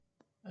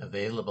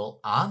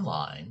Available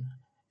online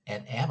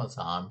at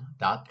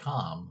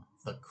Amazon.com.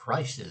 The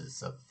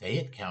Kreisches of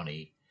Fayette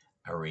County,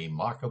 a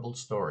remarkable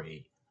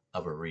story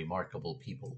of a remarkable people.